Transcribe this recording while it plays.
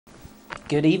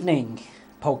Good evening,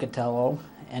 Pocatello,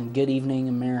 and good evening,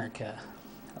 America.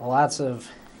 Lots of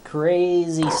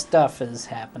crazy stuff has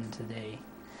happened today.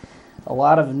 A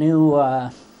lot of new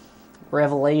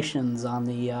revelations on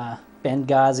the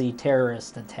Benghazi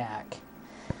terrorist attack.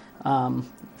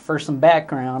 For some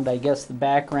background, I guess the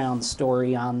background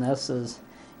story on this is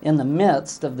in the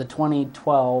midst of the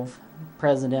 2012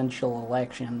 presidential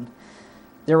election,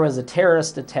 there was a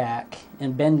terrorist attack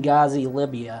in Benghazi,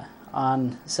 Libya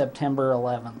on September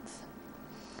 11th.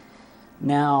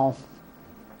 Now,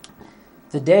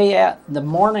 the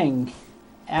morning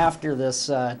after this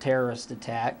terrorist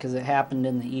attack, because it happened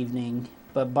in the evening,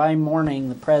 but by morning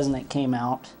the president came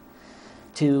out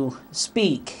to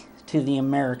speak to the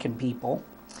American people,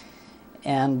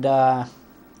 and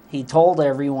he told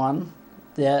everyone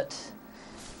that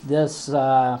this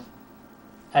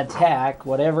attack,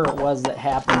 whatever it was that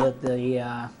happened at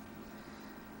the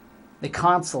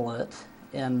consulate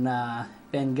in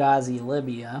Benghazi,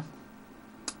 Libya,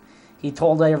 he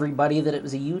told everybody that it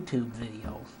was a YouTube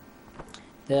video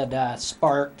that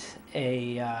sparked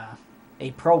a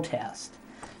protest.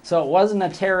 So it wasn't a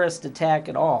terrorist attack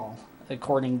at all,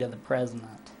 according to the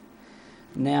president.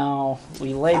 Now,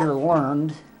 we later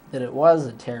learned that it was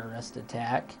a terrorist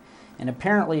attack, and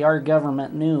apparently our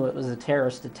government knew it was a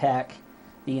terrorist attack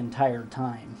the entire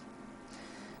time.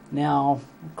 Now,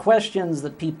 questions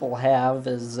that people have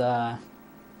is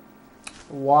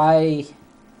why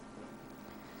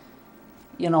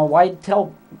hide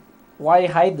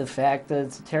the fact that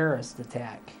it's a terrorist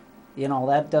attack? You know,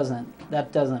 that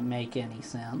doesn't make any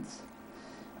sense.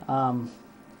 And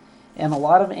a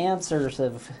lot of answers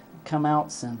have come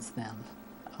out since then.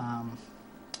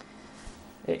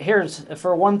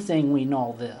 For one thing, we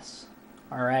know this,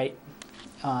 all right?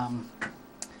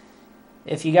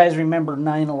 If you guys remember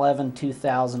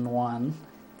 9/11/2001,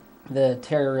 the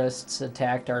terrorists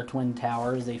attacked our Twin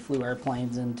Towers. They flew our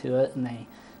planes into it, and they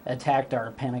attacked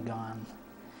our Pentagon.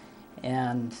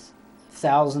 And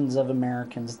thousands of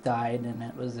Americans died, and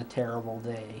it was a terrible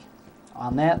day.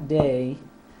 On that day,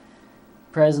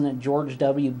 President George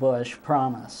W. Bush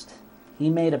promised.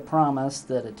 He made a promise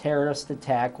that a terrorist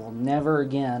attack will never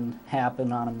again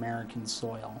happen on American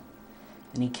soil.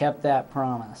 And he kept that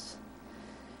promise.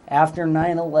 After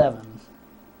 9/11,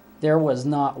 there was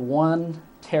not one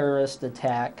terrorist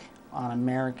attack on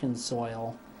American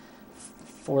soil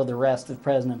for the rest of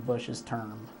President Bush's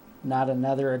term. Not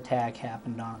another attack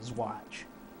happened on his watch.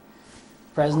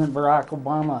 President Barack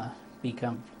Obama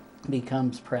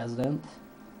becomes president.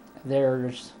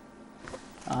 There's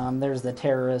the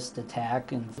terrorist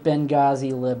attack in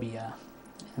Benghazi, Libya,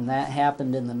 and that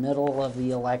happened in the middle of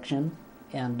the election,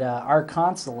 and our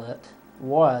consulate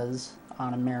was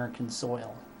on American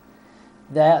soil.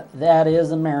 That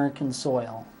is American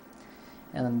soil.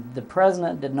 And the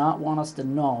president did not want us to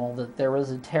know that there was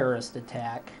a terrorist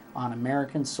attack on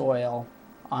American soil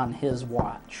on his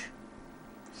watch.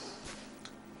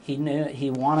 He knew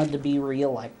he wanted to be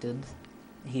reelected.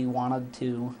 He wanted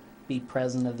to be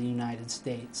president of the United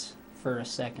States for a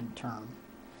second term.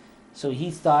 So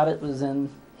he thought it was in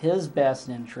his best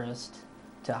interest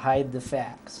to hide the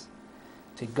facts,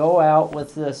 to go out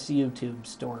with this YouTube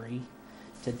story,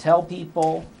 to tell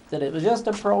people that it was just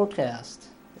a protest.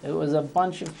 It was a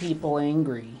bunch of people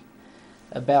angry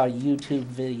about a YouTube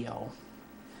video.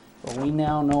 But we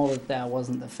now know that that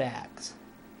wasn't the facts.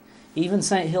 He even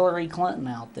sent Hillary Clinton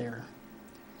out there.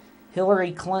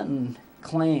 Hillary Clinton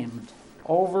claimed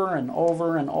over and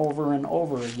over and over and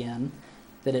over again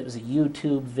that it was a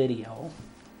YouTube video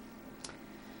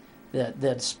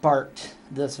that sparked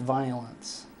this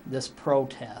violence, this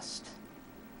protest.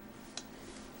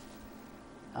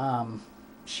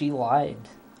 She lied.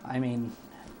 I mean,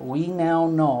 we now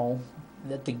know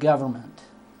that the government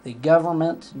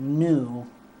knew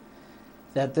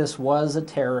that this was a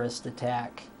terrorist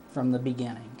attack from the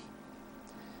beginning.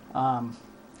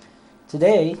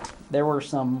 Today, there were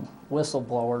some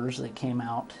whistleblowers that came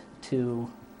out to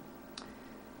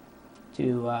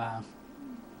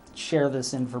share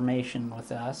this information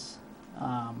with us.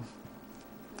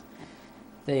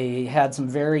 They had some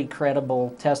very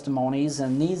credible testimonies,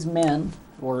 and these men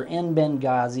were in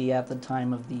Benghazi at the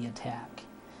time of the attack.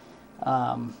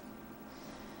 And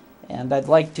I'd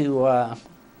like to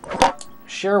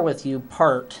share with you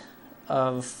part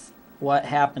of what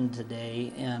happened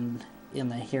today in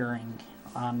the hearing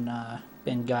on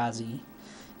Benghazi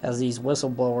as these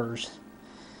whistleblowers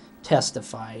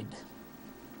testified.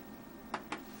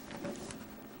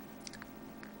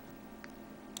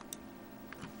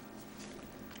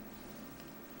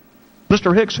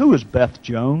 Mr. Hicks, who is Beth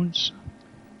Jones?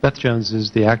 Beth Jones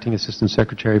is the Acting Assistant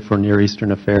Secretary for Near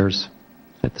Eastern Affairs.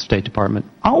 at the State Department.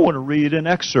 I want to read an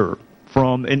excerpt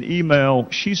from an email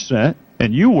she sent,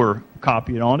 and you were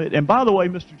copied on it. And by the way,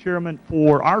 Mr. Chairman,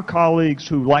 for our colleagues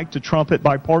who like to trumpet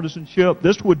bipartisanship,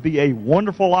 this would be a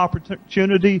wonderful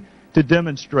opportunity to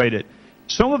demonstrate it.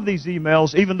 Some of these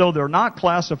emails, even though they're not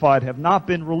classified, have not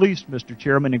been released, Mr.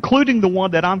 Chairman, including the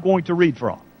one that I'm going to read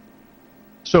from.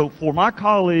 So for my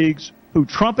colleagues who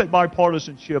trumpet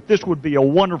bipartisanship, this would be a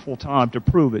wonderful time to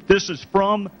prove it. This is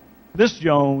from Ms.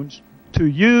 Jones to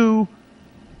you,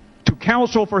 to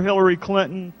counsel for Hillary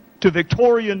Clinton, to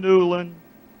Victoria Nuland,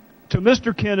 to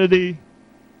Mr. Kennedy,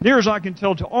 near as I can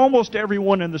tell, to almost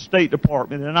everyone in the State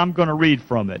Department, and I'm going to read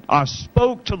from it. I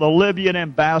spoke to the Libyan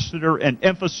ambassador and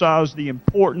emphasized the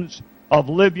importance of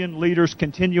Libyan leaders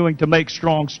continuing to make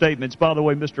strong statements. By the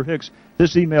way, Mr. Hicks,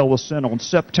 this email was sent on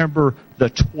September the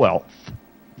 12th,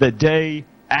 the day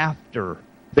after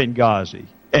Benghazi,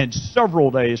 and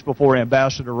several days before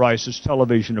Ambassador Rice's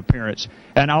television appearance.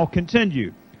 And I'll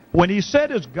continue. When he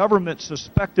said his government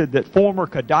suspected that former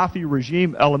Gaddafi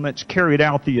regime elements carried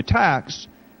out the attacks,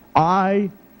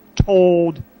 I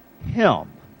told him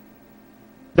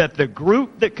that the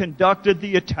group that conducted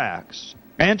the attacks,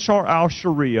 Ansar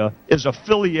al-Sharia, is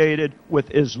affiliated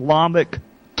with Islamic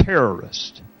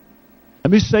terrorists.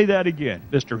 Let me say that again,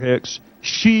 Mr. Hicks.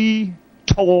 She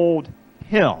told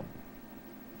him,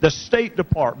 the State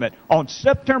Department, on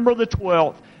September the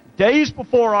 12th, days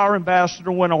before our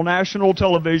ambassador went on national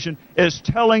television, is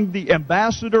telling the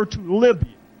ambassador to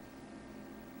Libya,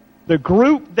 the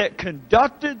group that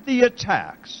conducted the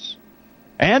attacks,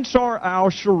 Ansar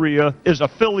al-Sharia, is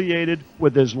affiliated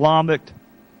with Islamic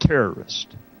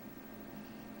terrorists.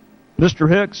 Mr.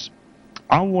 Hicks,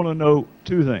 I want to know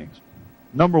two things.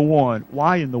 Number one,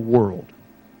 why in the world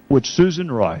would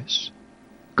Susan Rice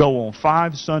go on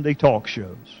 5 Sunday talk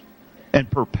shows and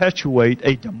perpetuate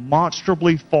a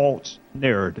demonstrably false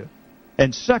narrative?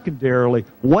 And secondarily,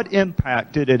 what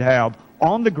impact did it have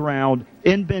on the ground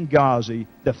in Benghazi,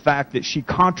 the fact that she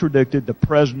contradicted the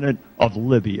president of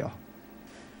Libya?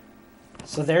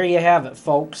 So there you have it,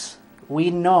 folks.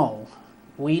 We know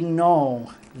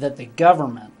that the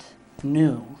government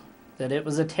knew that it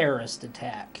was a terrorist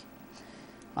attack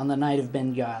on the night of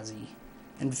Benghazi.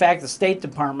 In fact, the State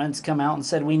Department's come out and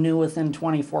said we knew within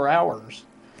 24 hours.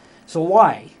 So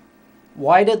why?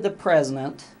 Why did the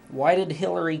president, why did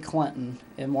Hillary Clinton,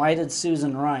 and why did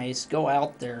Susan Rice go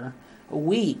out there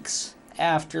weeks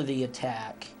after the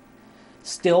attack,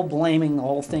 still blaming the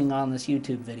whole thing on this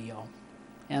YouTube video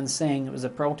and saying it was a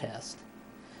protest?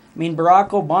 I mean, Barack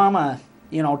Obama,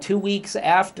 2 weeks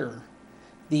after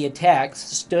the attacks,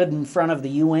 stood in front of the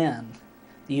UN,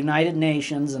 the United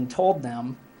Nations, and told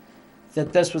them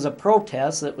that this was a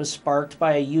protest that was sparked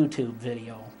by a YouTube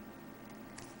video.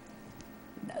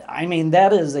 I mean,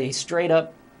 that is a straight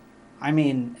up,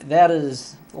 that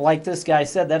is, like this guy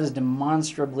said, that is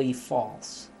demonstrably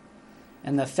false.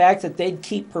 And the fact that they'd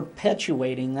keep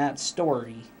perpetuating that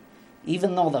story,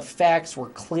 even though the facts were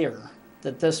clear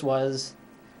that this was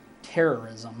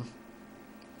terrorism.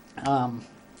 I'm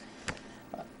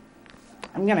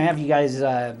going to have you guys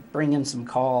bring in some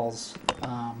calls.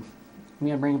 I'm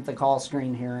going to bring up the call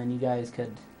screen here, and you guys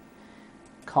could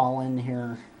call in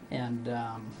here, and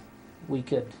we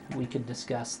could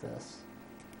discuss this.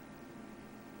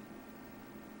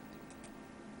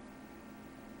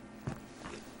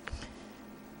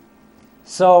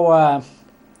 So,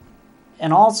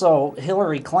 and also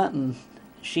Hillary Clinton,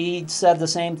 she said the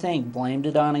same thing, blamed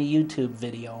it on a YouTube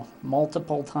video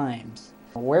multiple times.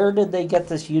 Where did they get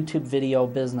this YouTube video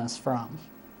business from?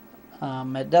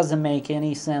 It doesn't make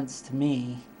any sense to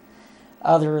me,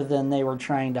 other than they were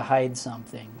trying to hide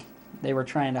something. They were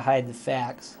trying to hide the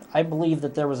facts. I believe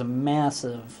that there was a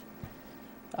massive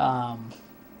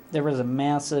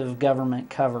government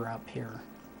cover-up here.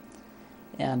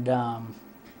 And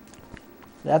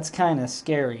that's kind of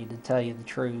scary, to tell you the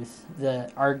truth,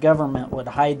 that our government would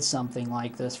hide something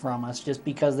like this from us just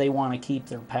because they want to keep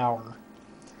their power.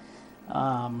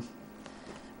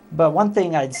 But one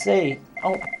thing I'd say...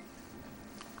 Oh,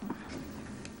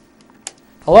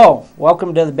 hello,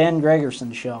 welcome to the Ben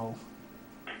Gregersen Show.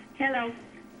 Hello.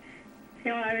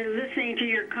 I was listening to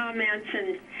your comments,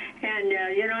 and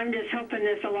I'm just hoping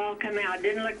this will all come out. It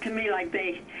didn't look to me like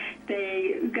they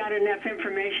got enough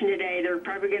information today. They're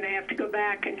probably going to have to go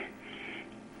back and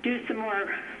do some more,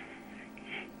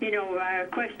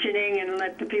 questioning and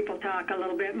let the people talk a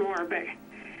little bit more. But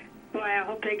boy, I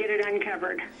hope they get it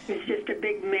uncovered. It's just a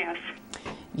big mess.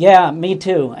 Yeah, me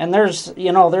too. And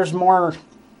there's more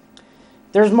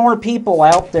people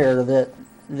out there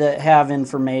that have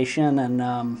information,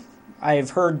 and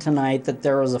I've heard tonight that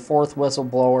there was a 4th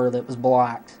whistleblower that was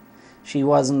blocked she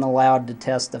wasn't allowed to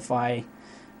testify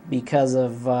because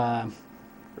of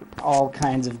all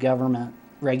kinds of government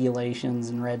regulations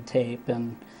and red tape,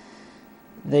 and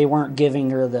they weren't giving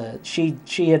her the...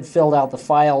 She had filled out the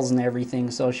files and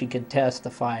everything so she could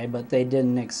testify, but they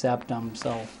didn't accept them,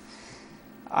 so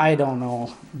I don't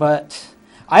know. But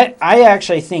I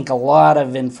actually think a lot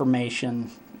of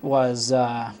information was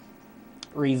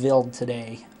revealed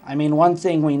today. I mean, one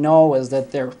thing we know is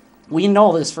that we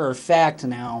know this for a fact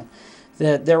now,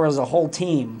 that there was a whole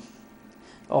team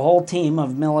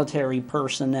of military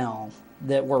personnel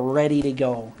that were ready to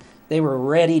go. They were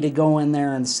ready to go in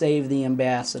there and save the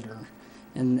ambassador.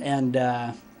 And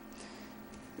an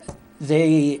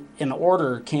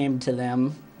order came to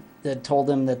them that told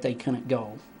them that they couldn't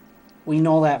go. We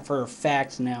know that for a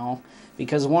fact now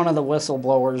because one of the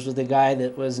whistleblowers was the guy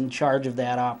that was in charge of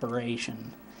that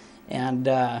operation. And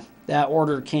that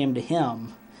order came to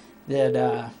him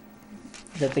that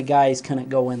the guys couldn't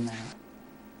go in there.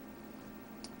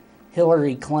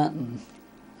 Hillary Clinton,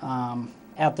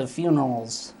 at the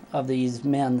funerals of these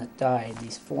men that died,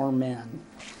 these 4 men,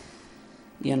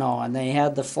 you know, and they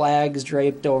had the flags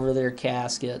draped over their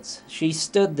caskets. She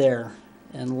stood there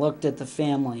and looked at the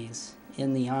families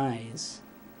in the eyes,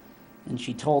 and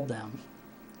she told them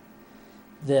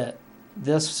that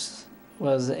this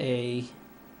was a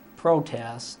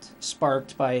protest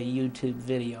sparked by a YouTube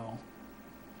video.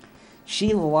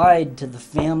 She lied to the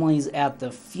families at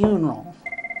the funeral.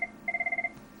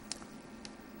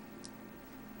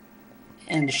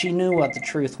 And she knew what the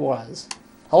truth was.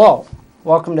 Hello,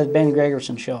 welcome to the Ben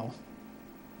Gregersen Show.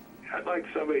 I'd like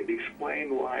somebody to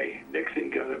explain why Nixon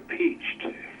got impeached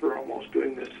for almost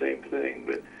doing the same thing.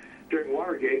 But during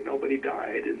Watergate, nobody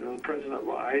died, and the president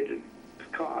lied and was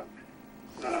caught.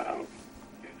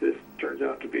 If this turns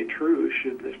out to be true,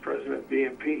 should this president be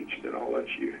impeached? And I'll let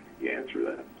you answer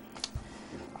that.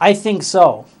 I think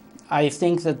so. I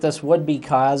think that this would be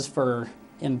cause for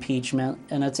impeachment,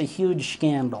 and it's a huge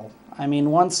scandal. I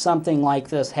mean, once something like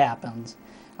this happens,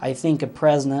 I think a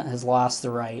president has lost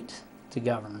the right to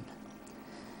govern.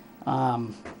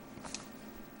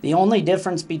 The only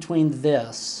difference between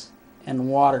this and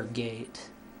Watergate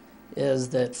is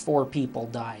that 4 people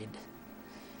died.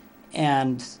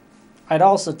 And I'd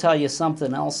also tell you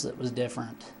something else that was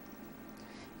different.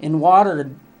 In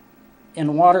Watergate,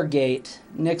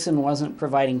 Nixon wasn't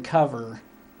providing cover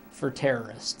for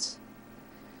terrorists.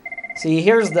 See,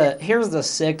 here's the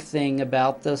sick thing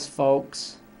about this,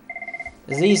 folks,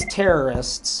 is these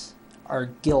terrorists are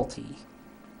guilty.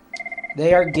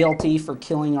 They are guilty for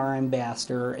killing our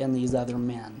ambassador and these other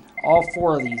men, all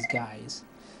 4 of these guys.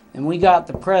 And we got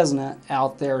the president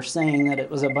out there saying that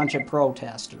it was a bunch of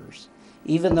protesters,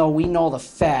 even though we know the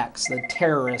facts that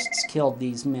terrorists killed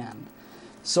these men.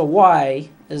 So why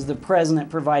is the president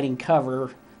providing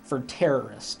cover for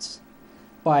terrorists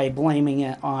by blaming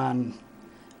it on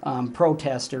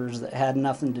protesters that had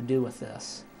nothing to do with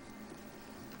this?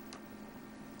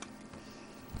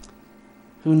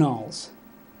 Who knows?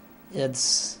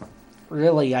 It's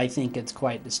really, I think it's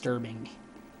quite disturbing.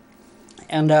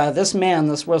 And this man,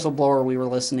 this whistleblower we were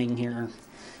listening here,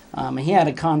 he had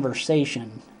a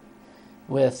conversation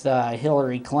with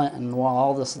Hillary Clinton while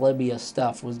all this Libya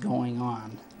stuff was going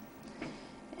on.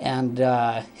 And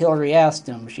Hillary asked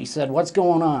him, she said, "What's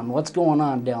going on? What's going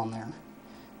on down there?"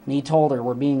 And he told her,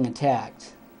 "We're being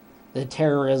attacked. The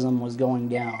terrorism was going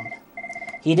down."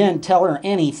 He didn't tell her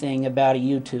anything about a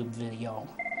YouTube video.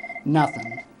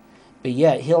 Nothing. But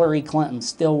yet Hillary Clinton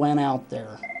still went out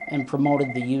there and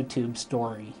promoted the YouTube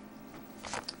story.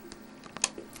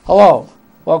 Hello.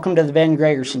 Welcome to the Ben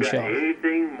Gregersen Show.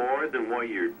 Anything more than what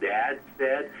your dad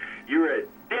said? You're a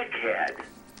dickhead.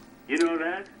 You know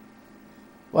that?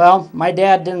 Well, my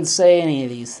dad didn't say any of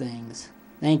these things.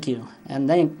 Thank you. And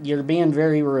you're being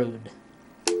very rude.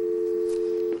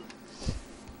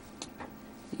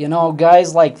 You know,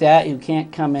 guys like that who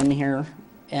can't come in here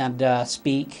and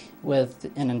speak with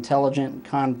an intelligent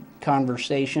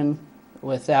conversation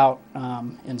without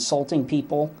insulting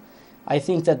people, I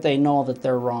think that they know that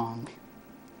they're wrong.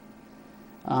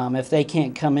 If they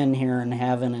can't come in here and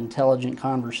have an intelligent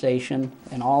conversation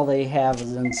and all they have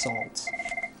is insults.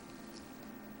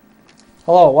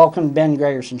 Hello, welcome to Ben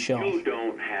Gregersen Show. You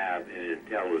don't have an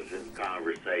intelligent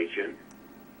conversation.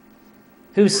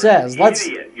 Who says? You're an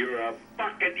idiot. You're a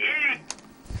fucking idiot.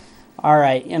 All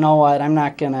right, you know what? I'm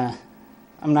not gonna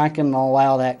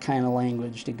allow that kind of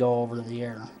language to go over the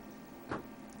air.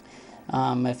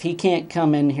 If he can't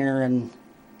come in here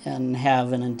and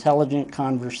have an intelligent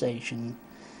conversation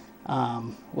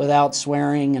without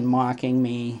swearing and mocking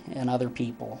me and other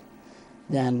people,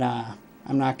 then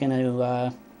I'm not going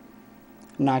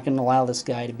I'm not going to allow this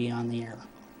guy to be on the air.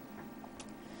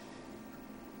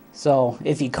 So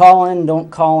if you call in,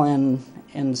 don't call in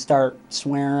and start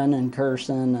swearing and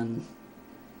cursing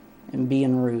and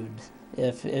being rude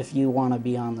if you want to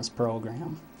be on this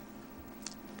program.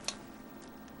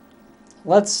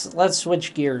 Let's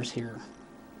switch gears here.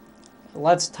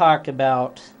 Let's talk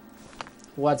about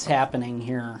what's happening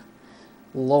here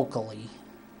locally,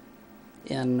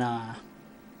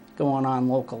 going on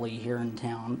locally here in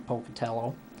town,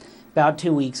 Pocatello. About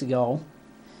 2 weeks ago,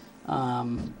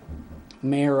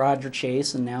 Mayor Roger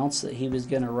Chase announced that he was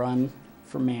going to run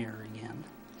for mayor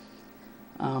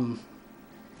again.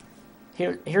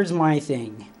 Here's my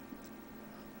thing.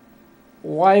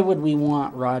 Why would we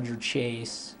want Roger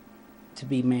Chase to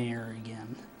be mayor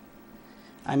again?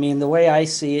 I mean, the way I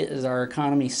see it is our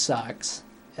economy sucks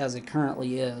as it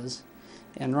currently is,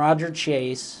 and Roger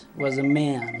Chase was a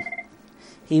man.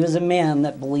 He was a man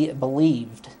that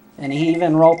believed, and he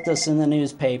even wrote this in the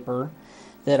newspaper,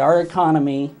 that our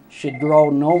economy should grow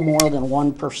no more than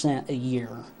 1% a year.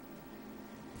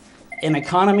 An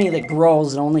economy that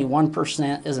grows at only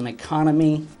 1% is an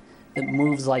economy that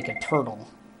moves like a turtle.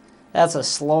 That's the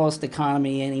slowest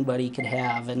economy anybody could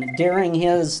have. And during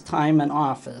his time in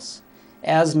office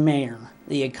as mayor,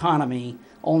 the economy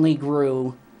only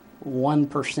grew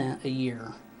 1% a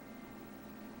year.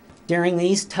 During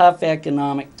these tough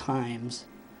economic times,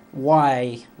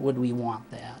 why would we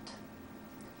want that?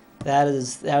 That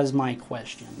is my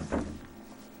question.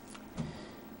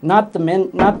 Not to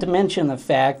mention the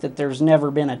fact that there's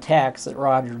never been a tax that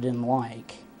Roger didn't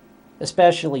like,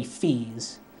 especially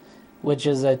fees, which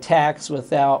is a tax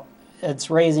without, it's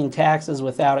raising taxes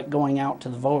without it going out to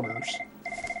the voters.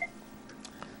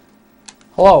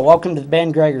 Hello, welcome to the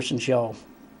Ben Gregersen Show.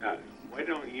 Why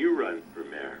don't you run for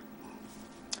mayor?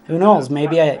 Who knows,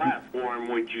 maybe what platform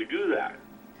would you do that?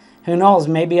 Who knows,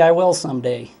 maybe I will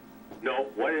someday. No,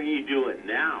 why don't you do it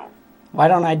now? Why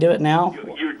don't I do it now?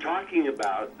 You're talking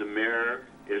about the mayor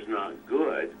is not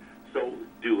good, so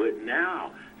do it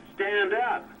now. Stand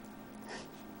up.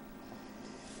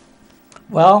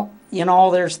 Well, you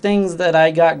know, there's things that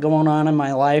I got going on in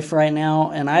my life right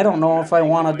now, and I don't know if I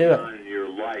want to do it. In your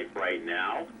life right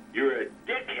now, you're a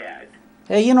dickhead.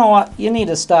 Hey, you know what? You need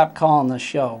to stop calling the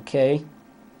show, okay?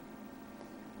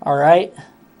 All right?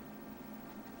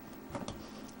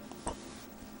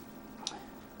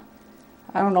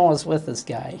 I don't know what's with this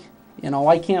guy. You know,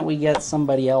 why can't we get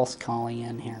somebody else calling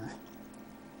in here?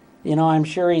 You know, I'm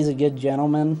sure he's a good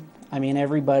gentleman. I mean,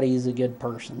 everybody's a good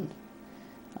person.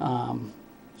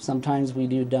 Sometimes we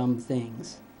do dumb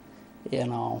things, you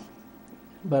know.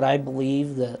 But I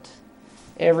believe that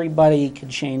everybody could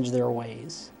change their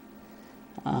ways.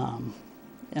 And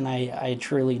I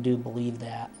truly do believe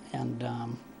that. And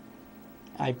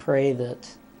I pray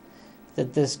that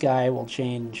this guy will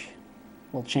change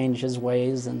his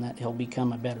ways and that he'll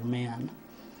become a better man.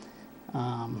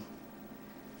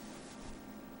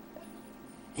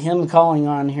 Him calling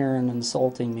on here and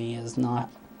insulting me is not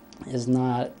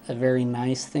a very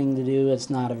nice thing to do. It's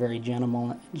not a very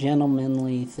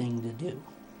gentlemanly thing to do.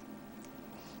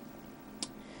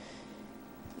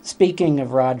 Speaking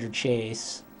of Roger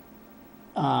Chase,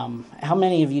 how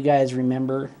many of you guys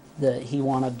remember that he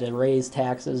wanted to raise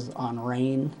taxes on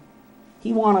rain?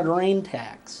 He wanted a rain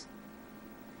tax.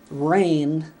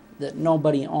 Rain that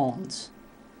nobody owns.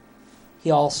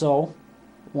 He also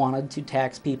wanted to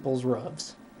tax people's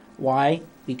roofs. Why?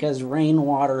 Because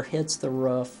rainwater hits the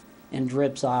roof and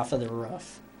drips off of the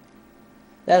roof.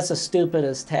 That's the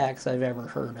stupidest tax I've ever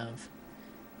heard of.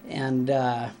 And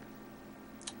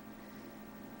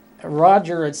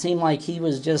Roger, it seemed like he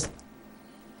was just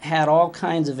had all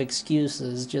kinds of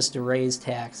excuses just to raise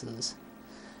taxes.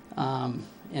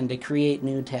 And to create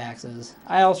new taxes.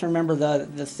 I also remember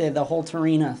the Holt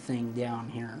Arena thing down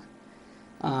here.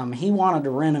 He wanted to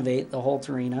renovate the Holt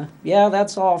Arena. Yeah,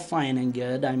 that's all fine and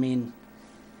good. I mean,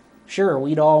 sure,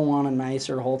 we'd all want a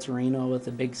nicer Holt Arena with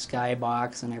a big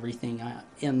skybox and everything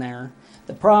in there.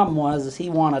 The problem was he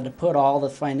wanted to put all the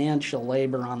financial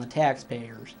labor on the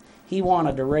taxpayers. He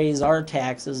wanted to raise our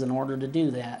taxes in order to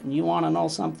do that. And you want to know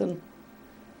something?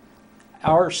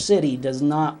 Our city does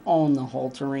not own the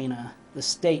Holt Arena. The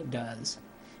state does.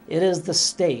 It is the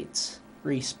state's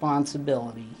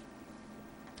responsibility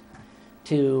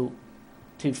to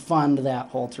fund that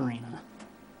Holt Arena.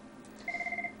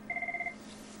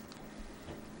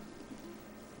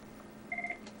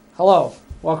 Hello,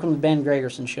 welcome to the Ben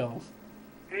Gregersen Show.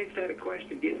 I just had a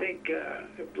question. Do you think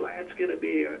Blad's going to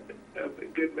be a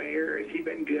good mayor? Has he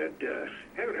been good?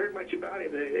 Haven't heard much about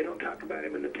him. They don't talk about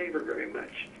him in the paper very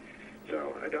much.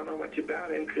 So I don't know much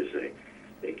about him because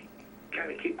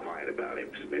kind of keep quiet about him.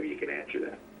 So maybe you can answer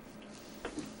that.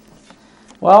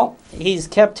 Well, he's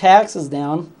kept taxes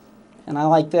down, and I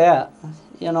like that.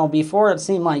 You know, before it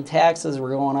seemed like taxes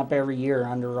were going up every year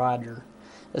under Roger,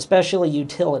 especially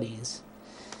utilities.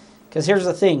 Because here's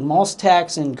the thing, most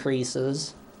tax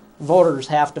increases, voters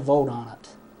have to vote on it.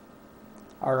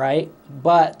 All right?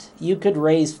 But you could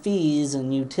raise fees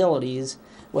and utilities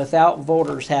without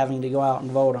voters having to go out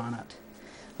and vote on it.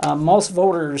 Most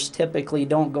voters typically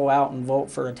don't go out and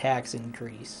vote for a tax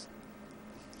increase.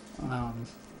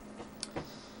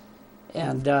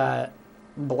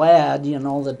 Blad, you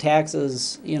know, the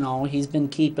taxes, you know, he's been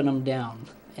keeping them down,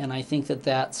 and I think that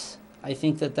that's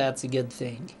a good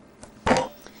thing.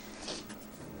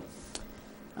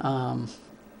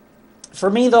 For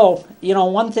me, though, you know,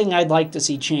 one thing I'd like to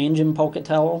see change in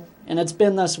Pocatello, and it's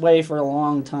been this way for a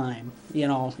long time, you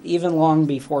know, even long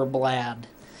before Blad,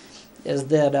 is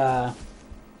that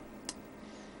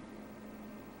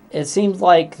it seems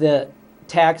like that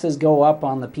taxes go up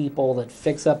on the people that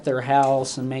fix up their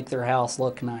house and make their house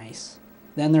look nice.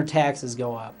 Then their taxes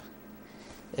go up.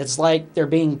 It's like they're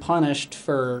being punished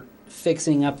for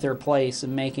fixing up their place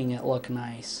and making it look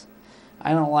nice.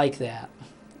 I don't like that.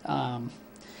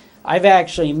 I've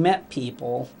actually met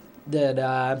people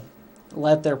that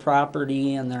let their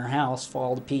property and their house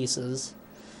fall to pieces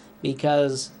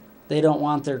because they don't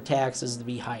want their taxes to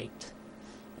be hiked.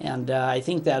 And I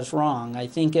think that's wrong. I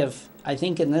think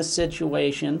in this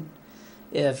situation,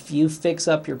 if you fix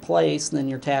up your place, then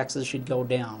your taxes should go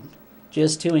down,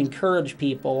 just to encourage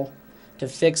people to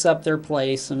fix up their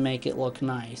place and make it look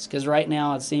nice. Because right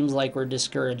now it seems like we're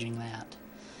discouraging that.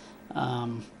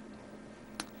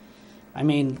 I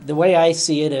mean, the way I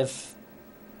see it, if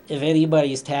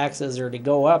anybody's taxes are to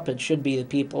go up, it should be the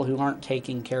people who aren't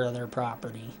taking care of their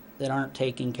property, that aren't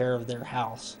taking care of their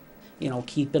house, you know,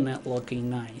 keeping it looking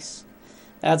nice.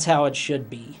 That's how it should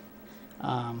be.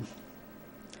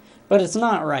 But it's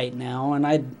not right now, and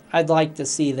I'd like to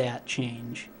see that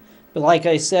change. But like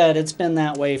I said, it's been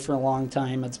that way for a long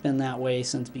time. It's been that way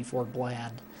since before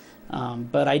Blad.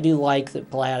 But I do like that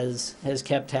Blad has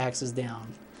kept taxes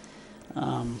down.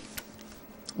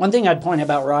 One thing I'd point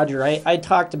about Roger, I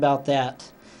talked about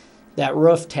that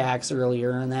roof tax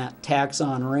earlier and that tax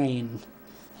on rain.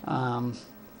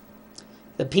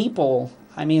 The people,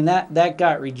 I mean, that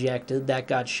got rejected, that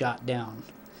got shot down.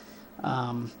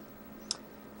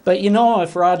 But you know,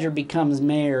 if Roger becomes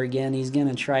mayor again, he's going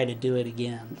to try to do it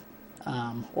again.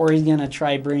 Or he's going to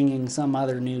try bringing some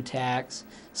other new tax,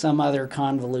 some other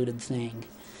convoluted thing.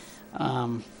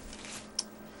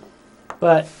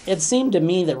 But it seemed to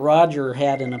me that Roger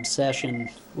had an obsession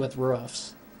with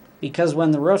roofs. Because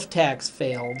when the roof tax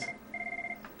failed...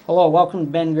 Hello, welcome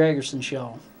to Ben Gregersen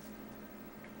Show.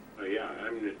 Yeah,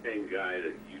 I'm the same guy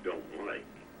that you don't like.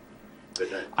 But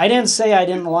I didn't say I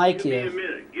didn't like you.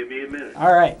 Give me a minute.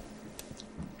 All right.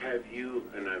 Have you,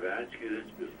 and I've asked you this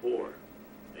before,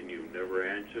 and you've never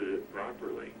answered it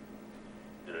properly,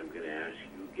 and I'm going to ask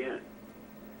you again.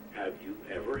 Have you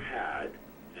ever had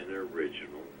an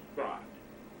original thought?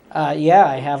 Yeah,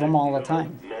 I have them all the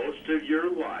time. Most of your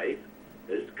life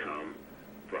has come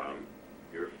from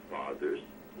your father's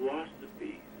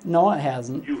philosophy. No, it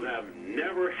hasn't. You have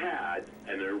never had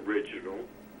an original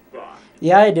thought.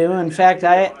 Yeah, I do. In fact,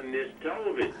 on this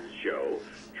television show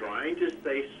trying to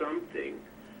say something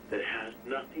that has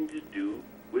nothing to do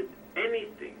with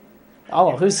anything.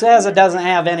 Oh, who says it doesn't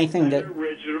have anything to...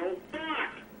 Original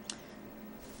thought.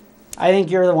 I think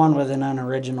you're the one with an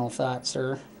unoriginal thought,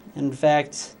 sir. In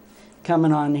fact,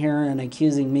 coming on here and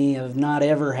accusing me of not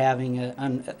ever having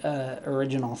an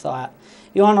original thought.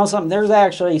 You want to know something? There's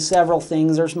actually several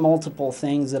things, there's multiple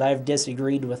things that I've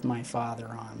disagreed with my father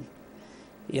on.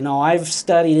 You know, I've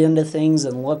studied into things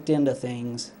and looked into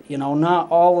things. You know, not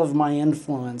all of my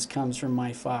influence comes from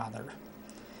my father.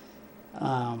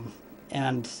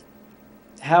 And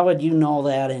how would you know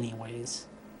that anyways?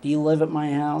 Do you live at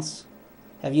my house?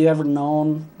 Have you ever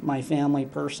known my family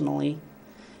personally?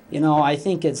 You know, I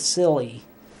think it's silly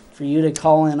for you to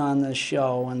call in on this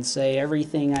show and say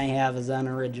everything I have is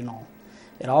unoriginal.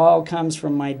 It all comes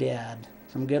from my dad,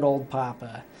 from good old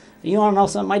Papa. You want to know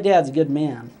something? My dad's a good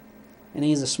man, and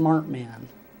he's a smart man.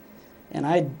 And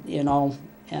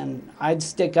I'd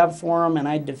stick up for him and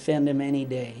I'd defend him any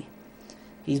day.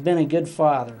 He's been a good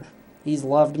father. He's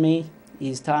loved me.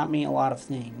 He's taught me a lot of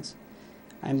things.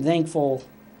 I'm thankful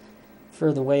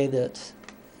for the way that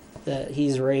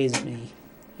he's raised me.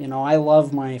 You know, I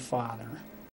love my father.